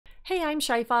Hey, I'm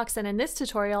Shy Fox, and in this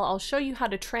tutorial I'll show you how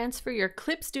to transfer your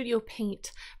Clip Studio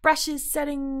Paint brushes,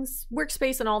 settings,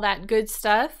 workspace, and all that good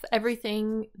stuff,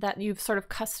 everything that you've sort of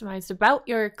customized about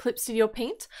your Clip Studio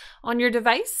Paint on your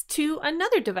device to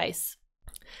another device.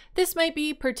 This might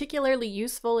be particularly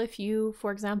useful if you,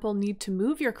 for example, need to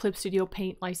move your Clip Studio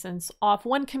Paint license off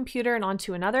one computer and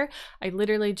onto another. I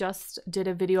literally just did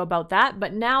a video about that,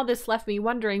 but now this left me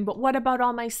wondering, but what about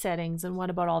all my settings and what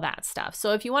about all that stuff?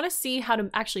 So if you want to see how to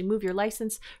actually move your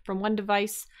license from one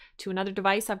device to another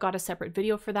device, I've got a separate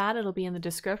video for that. It'll be in the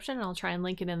description and I'll try and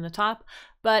link it in the top.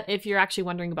 But if you're actually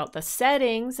wondering about the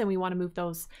settings and we want to move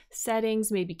those settings,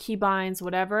 maybe keybinds,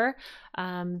 whatever,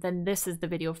 then this is the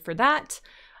video for that.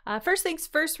 First things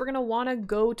first, we're going to want to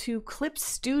go to Clip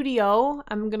Studio.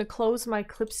 I'm going to close my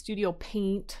Clip Studio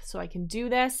Paint so I can do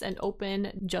this and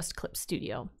open just Clip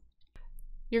Studio.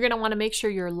 You're going to want to make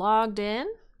sure you're logged in.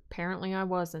 Apparently I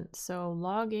wasn't, so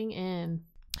logging in.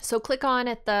 So click on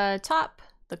at the top,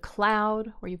 the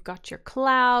cloud, where you've got your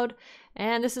cloud,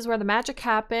 and this is where the magic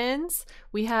happens.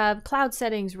 We have cloud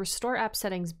settings, restore app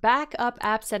settings, backup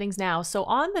app settings now. So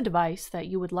on the device that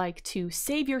you would like to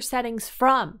save your settings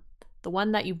from, the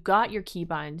one that you've got your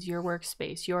keybinds, your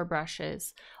workspace, your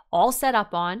brushes all set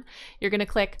up on, you're going to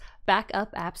click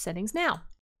Backup App Settings Now.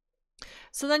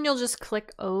 So then you'll just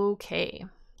click OK.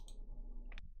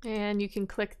 And you can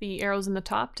click the arrows in the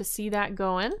top to see that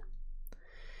going.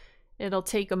 It'll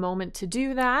take a moment to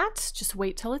do that. Just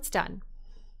wait till it's done.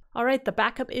 All right, the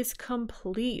backup is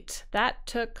complete. That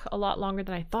took a lot longer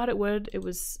than I thought it would. It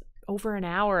was over an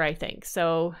hour, I think.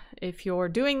 So if you're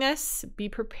doing this, be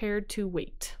prepared to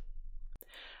wait.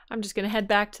 I'm just going to head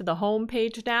back to the home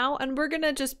page now, and we're going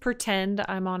to just pretend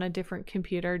I'm on a different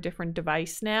computer, different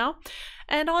device now.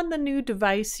 And on the new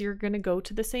device, you're going to go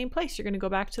to the same place. You're going to go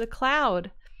back to the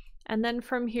cloud. And then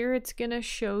from here, it's going to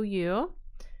show you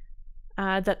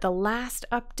that the last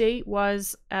update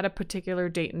was at a particular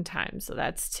date and time. So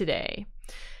that's today.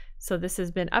 So this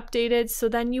has been updated. So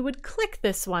then you would click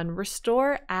this one,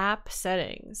 Restore App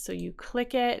Settings. So you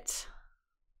click it,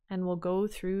 and we'll go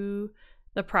through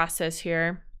the process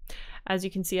here. As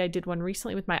you can see, I did one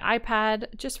recently with my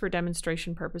iPad just for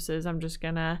demonstration purposes. I'm just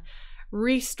gonna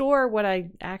restore what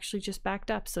I actually just backed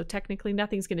up. So technically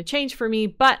nothing's gonna change for me,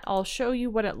 but I'll show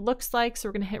you what it looks like. So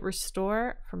we're gonna hit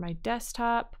restore for my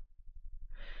desktop.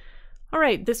 All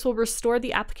right, this will restore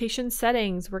the application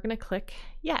settings. We're gonna click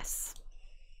yes.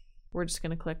 We're just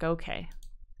gonna click OK.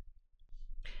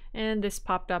 And this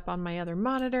popped up on my other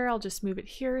monitor. I'll just move it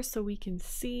here so we can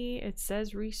see. It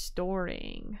says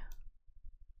restoring.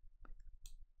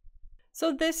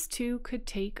 So this too could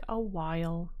take a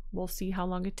while. We'll see how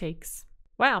long it takes.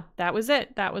 Wow, that was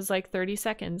it. That was like 30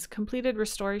 seconds. Completed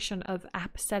restoration of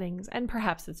app settings. And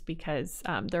perhaps it's because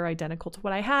they're identical to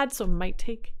what I had, so it might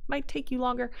take you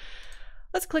longer.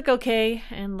 Let's click OK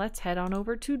and let's head on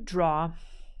over to Draw.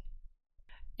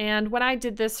 And when I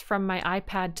did this from my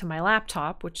iPad to my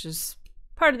laptop, which is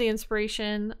part of the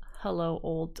inspiration, hello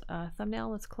old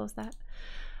thumbnail, let's close that,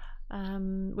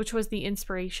 which was the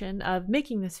inspiration of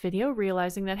making this video,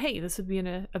 realizing that, hey, this would be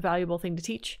a valuable thing to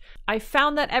teach. I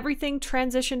found that everything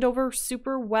transitioned over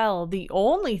super well. The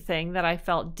only thing that I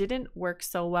felt didn't work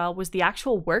so well was the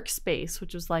actual workspace,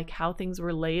 which was like how things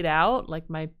were laid out, like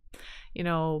my,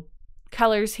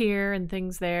 colors here and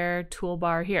things there,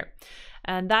 toolbar here.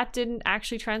 And that didn't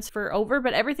actually transfer over,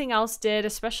 but everything else did,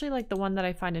 especially like the one that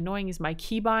I find annoying is my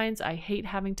keybinds. I hate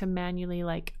having to manually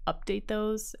like update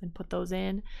those and put those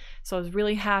in. So I was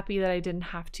really happy that I didn't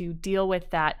have to deal with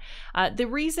that. The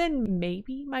reason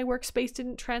maybe my workspace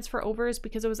didn't transfer over is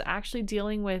because I was actually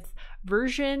dealing with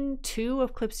version 2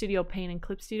 of Clip Studio Paint, and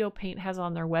Clip Studio Paint has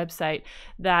on their website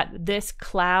that this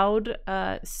cloud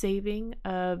saving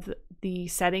of the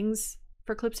settings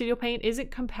for Clip Studio Paint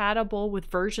isn't compatible with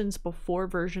versions before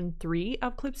version 3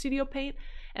 of Clip Studio Paint.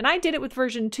 And I did it with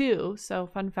version 2, so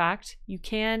fun fact, you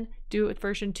can do it with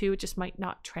version 2, it just might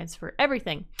not transfer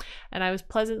everything. And I was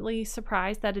pleasantly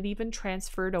surprised that it even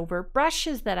transferred over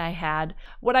brushes that I had.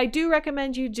 What I do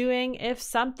recommend you doing if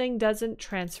something doesn't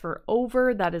transfer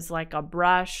over, that is like a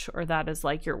brush or that is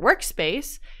like your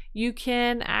workspace, you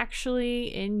can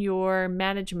actually in your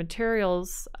manage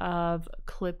materials of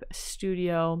Clip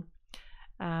Studio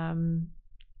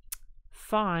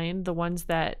find the ones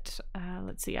that,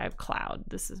 let's see, I have cloud.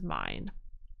 This is mine.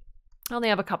 I only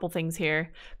have a couple things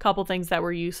here, a couple things that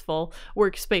were useful.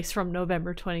 Workspace from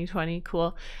November 2020,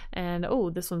 cool. And oh,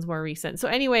 this one's more recent. So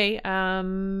anyway,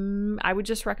 I would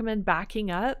just recommend backing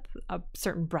up a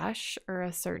certain brush or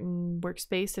a certain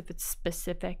workspace if it's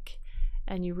specific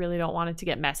and you really don't want it to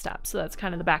get messed up. So that's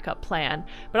kind of the backup plan.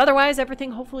 But otherwise,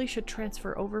 everything hopefully should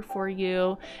transfer over for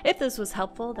you. If this was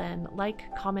helpful, then like,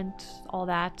 comment, all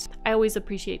that. I always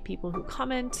appreciate people who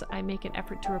comment. I make an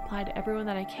effort to reply to everyone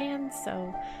that I can,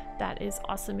 so that is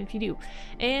awesome if you do.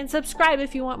 And subscribe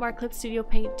if you want more Clip Studio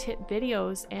Paint tip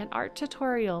videos and art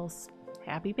tutorials.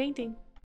 Happy painting!